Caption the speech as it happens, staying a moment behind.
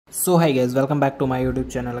So hi guys, welcome back to my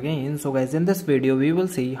YouTube channel again. So guys, in this video we will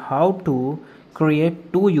see how to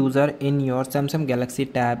create two user in your Samsung Galaxy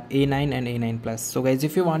Tab A9 and A9 Plus. So guys,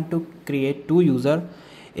 if you want to create two user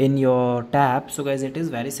in your tab, so guys, it is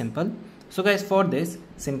very simple. So guys, for this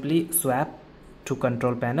simply swap to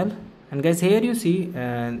control panel, and guys, here you see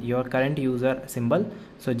your current user symbol.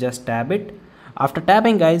 So just tab it. After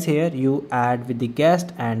tabbing guys, here you add with the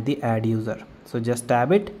guest and the add user. So just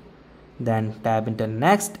tab it, then tab into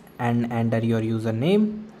next and enter your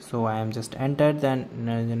username. So I am just entered then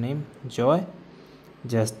username Joy,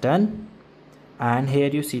 just done. And here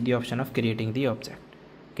you see the option of creating the object,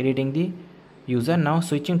 creating the user. Now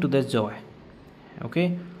switching to the Joy.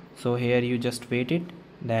 Okay, so here you just wait it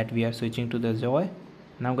that we are switching to the Joy.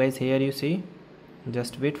 Now guys, here you see,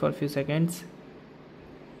 just wait for a few seconds,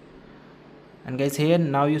 and guys, here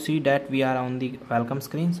now you see that we are on the welcome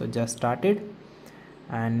screen. So just started,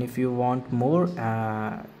 and if you want more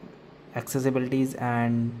accessibilities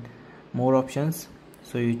and more options,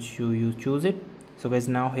 so you choose it. So guys,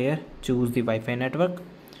 now here choose the Wi-Fi network.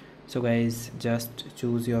 So guys, just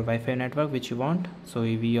choose your Wi-Fi network which you want. So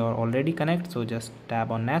we are already connected, so just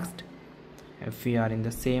tab on next. If we are in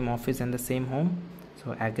the same office and the same home,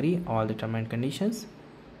 so agree all the terms and conditions.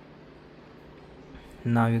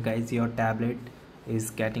 Now you guys, your tablet is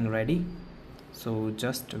getting ready, so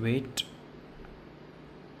just wait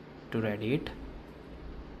to ready it.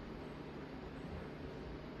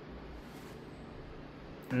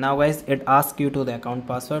 Now guys, it asks you to the account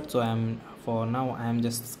password, so I am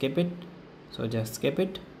just skip it. So just skip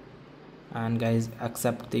it, and guys,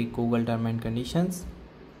 accept the Google term and conditions.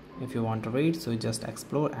 If you want to read, so just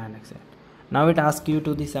explore and accept. Now it asks you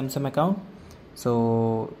to the Samsung account.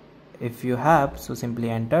 So if you have, so simply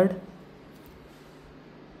entered.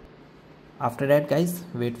 After that guys,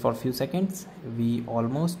 wait for a few seconds, we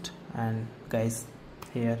almost, and guys,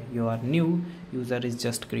 here your new user is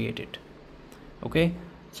just created. Okay,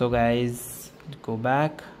 so guys, go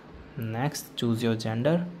back, next choose your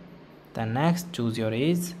gender, then next choose your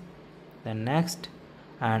age, then next,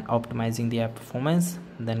 and optimizing the app performance,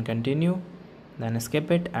 then continue, then skip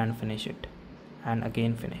it and finish it, and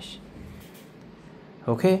again finish.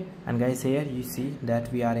 Okay, and guys, here you see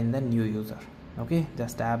that we are in the new user. Okay,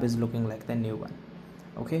 this tab is looking like the new one.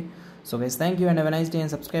 Okay, so guys, thank you and have a nice day, and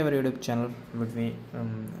subscribe our YouTube channel with me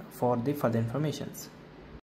for the further informations.